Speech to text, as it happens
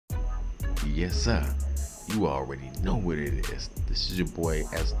Yes, sir. You already know what it is. This is your boy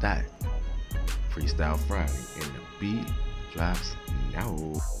Esdot Freestyle Friday, and the beat drops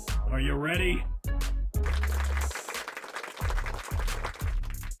now. Are you ready?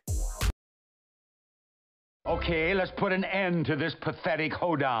 Okay, let's put an end to this pathetic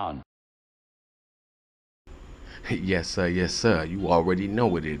hoedown. Yes, sir. Yes, sir. You already know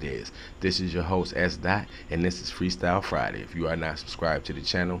what it is. This is your host Esdot, and this is Freestyle Friday. If you are not subscribed to the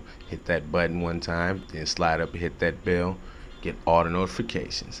channel, hit that button one time, then slide up and hit that bell. Get all the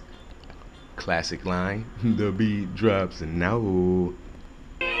notifications. Classic line, the beat drops now.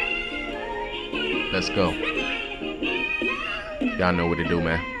 Let's go. Y'all know what to do,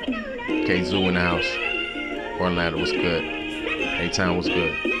 man. K-Zoo in the house. Orlando was good. A-Town was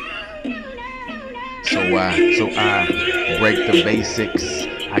good. So I break the basics.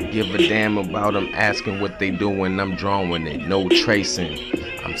 I give a damn about them asking what they doing. I'm drawing it, no tracing.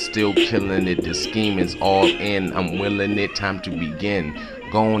 I'm still killing it. The scheme is all in. I'm willing it. Time to begin.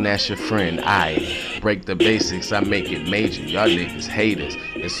 Go on, ask your friend. I break the basics. I make it major. Y'all niggas haters.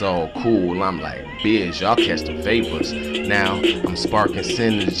 It's all cool. I'm like, biz, y'all catch the vapors. Now I'm sparking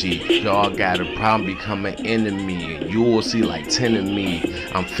synergy. Y'all got a problem, become an enemy, and you will see like 10 of me.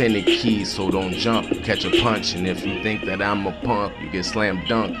 I'm finicky, so don't jump, catch a punch. And if you think that I'm a punk, you get slam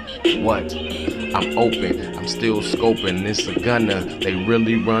dunk. What? I'm open, I'm still scoping. It's a gunner. They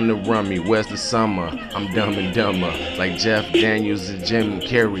really run me. Where's the summer? I'm dumb and dumber, like Jeff Daniels and Jim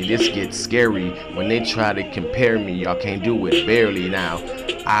Carrey. This gets scary when they try to compare me. Y'all can't do it barely now.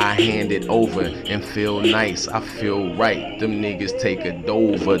 I hand it over and feel nice. I feel right. Them niggas take a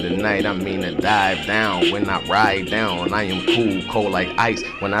dover tonight. I mean a dive down when I ride down. I am cool, cold like ice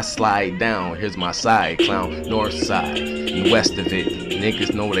when I slide down. Here's my side, clown, north side and west of it.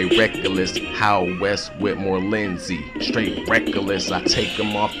 Niggas know they reckless. How West Whitmore Lindsay, straight reckless. I take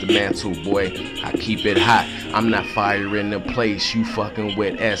them off the mantle, boy. I keep it hot. I'm not firing the place. You fucking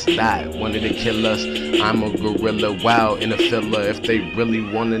with S-Dot. One of the killers. I'm a gorilla, wild in a filler. If they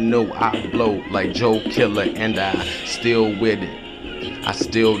really wanna know, I blow like Joe Killer, and I still with it. I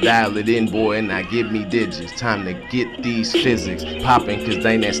still dial it in, boy, and I give me digits. Time to get these physics popping, cause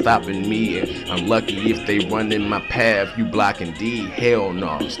they ain't stopping me. And I'm lucky if they run in my path. You blocking D? Hell no,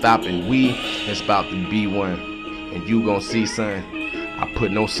 I'm stopping we. It's about to be one, and you gon' see, son. I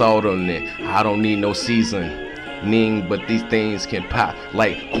put no salt on it. I don't need no season. But these things can pop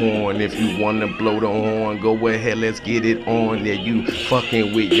like corn. If you wanna blow the horn, go ahead, let's get it on. Yeah, you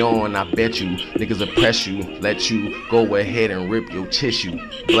fucking with yawn. I bet you niggas oppress you, let you go ahead and rip your tissue.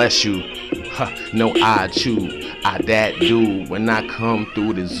 Bless you. No, I chew. I that dude. When I come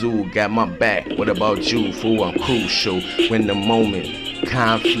through the zoo, got my back. What about you, fool? I'm crucial when the moment.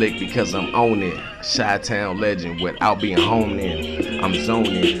 Conflict because I'm on it. Chi-Town legend without being honed in. I'm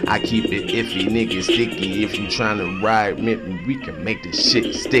zoning. I keep it iffy, nigga sticky. If you tryna ride with me, we can make this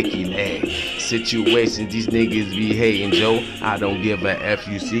shit sticky, lad. Situations these niggas be hating, Joe. I don't give a F.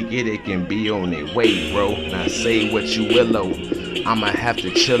 You seek it, it can be on their way, bro. Now say what you willow. I'ma have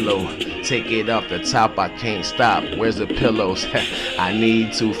to chillo. Take it off the top, I can't stop. Where's the pillows? I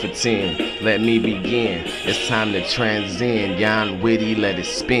need 2 for 10. Let me begin. It's time to transcend. Yon witty, let it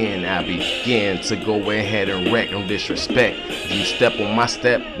spin. I begin to go ahead and wreck. No disrespect. If you step on my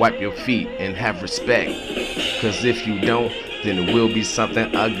step, wipe your feet and have respect. Cause if you don't, then it will be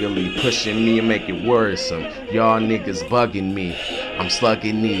something ugly pushing me and make it worrisome. Y'all niggas bugging me. I'm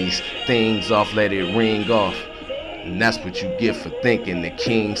slugging these things off, let it ring off. And that's what you get for thinking the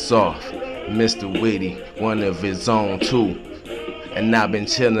king soft. Mr. Witty, one of his own too. And I've been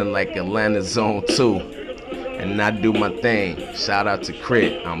chillin' like Atlanta's Zone 2. And I do my thing. Shout out to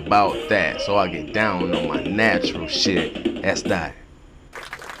Krit, I'm about that. So I get down on my natural shit. That's that.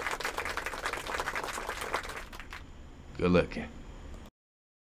 Good looking.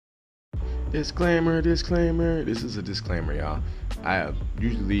 Disclaimer. This is a disclaimer, y'all. I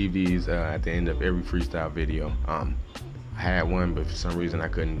usually leave these at the end of every freestyle video. I had one, but for some reason I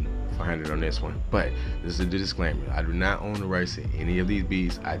couldn't find it on this one. But this is a disclaimer. I do not own the rights to any of these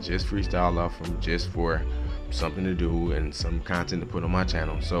beats. I just freestyle off them just for something to do and some content to put on my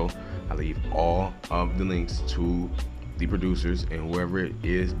channel. So I leave all of the links to the producers and whoever it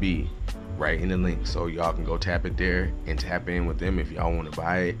is be right in the link, so y'all can go tap it there and tap in with them if y'all want to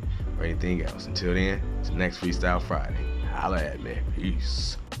buy it or anything else. Until then, it's the next Freestyle Friday. Holla at me.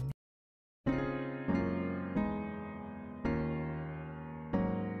 Peace.